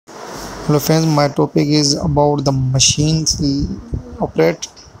Hello friends, my topic is about the machines operate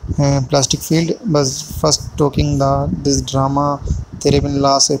plastic field. But first talking this drama Terebin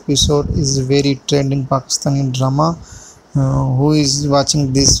last episode is very trending Pakistani drama. Who is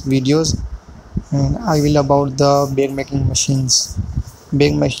watching these videos? And I will about the bag making machines.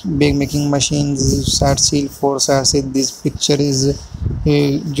 Bag making machines, side seal, for side seal. This picture is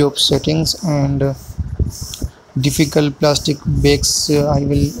job settings and difficult plastic bags. I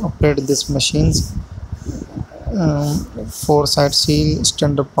will operate these machines. For side seal,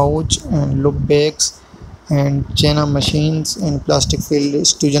 standard pouch and loop bags and China machines and plastic filled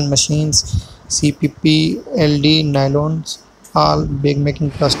extrusion machines, CPP, LD, nylons, all bag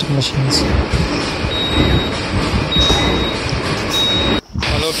making plastic machines.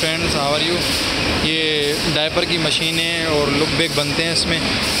 Hello friends, how are you. ये diaper की machine है और look bag बनते हैं इसमें,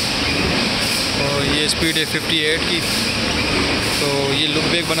 और ये speed है 58 की। तो ये लुक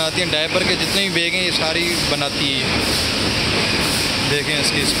बैग बनाती हैं, डायपर के जितने भी बैग हैं ये सारी बनाती है। देखें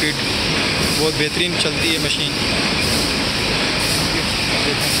इसकी स्पीड बहुत बेहतरीन चलती है मशीन।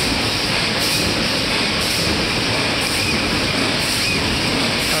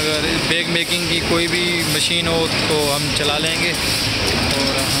 अगर बैग मेकिंग की कोई भी मशीन हो तो हम चला लेंगे।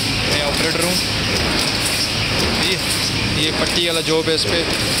 और मैं ऑपरेटर हूँ। ये पट्टी वाला जॉब है, इस पर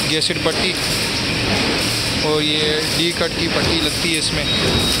गैसेट पट्टी और ये डी कट की पट्टी लगती है इसमें।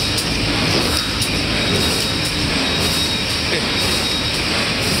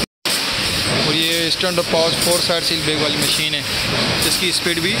 और ये standard pouch 4 side seal bag वाली मशीन है, जिसकी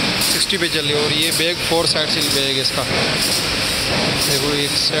स्पीड भी 60 पे चल रही है। और ये बैग 4 साइड सील बैग है इसका। देखो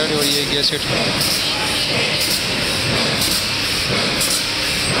एक साइड और ये गैसेट।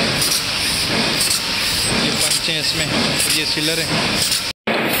 ये पंच हैं इसमें, ये सीलर है।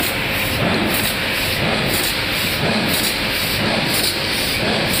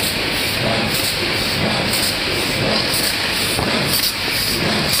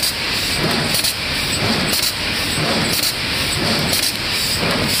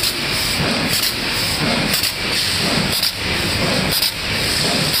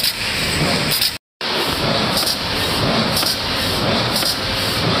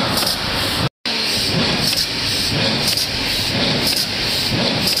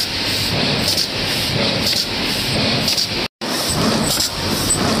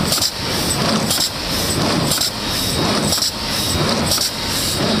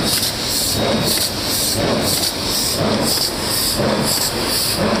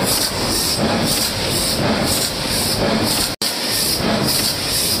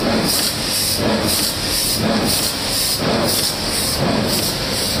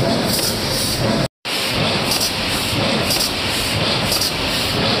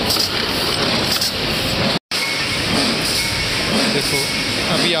 देखो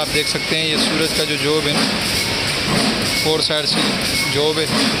अभी आप देख सकते हैं ये सूरज का जो जॉब है, 4 साइड से जॉब है।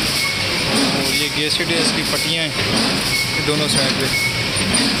 और ये गैसेट है, इसकी पट्टियाँ हैं दोनों साइड पे।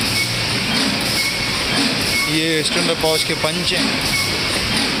 ये स्टैंडर्ड पाउच के पंच हैं।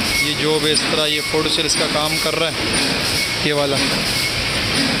 ये जॉब है इस तरह। ये 4 सेल इसका काम कर रहा है, ये वाला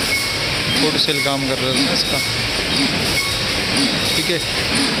 4 सेल काम कर रहा है इसका। ठीक है,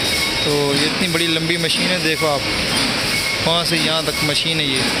 तो ये इतनी बड़ी लंबी मशीन है। देखो आप, वहाँ से यहाँ तक मशीन है।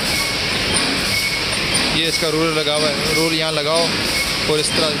 ये इसका रोलर लगा हुआ है। रोल यहाँ लगाओ और इस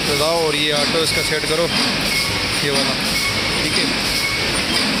तरह लगाओ और ये ऑटो इसका सेट करो, ये वाला। ठीक है,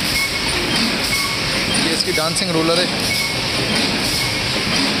 ये इसकी डांसिंग रोलर है।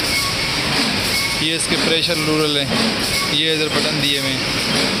 ये इसके प्रेशर रोलर है। ये इधर बटन दिए हुए हैं,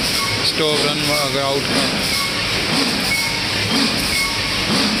 स्टॉप, रन, अगर आउट का।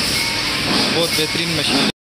 बहुत बेहतरीन मशीन है।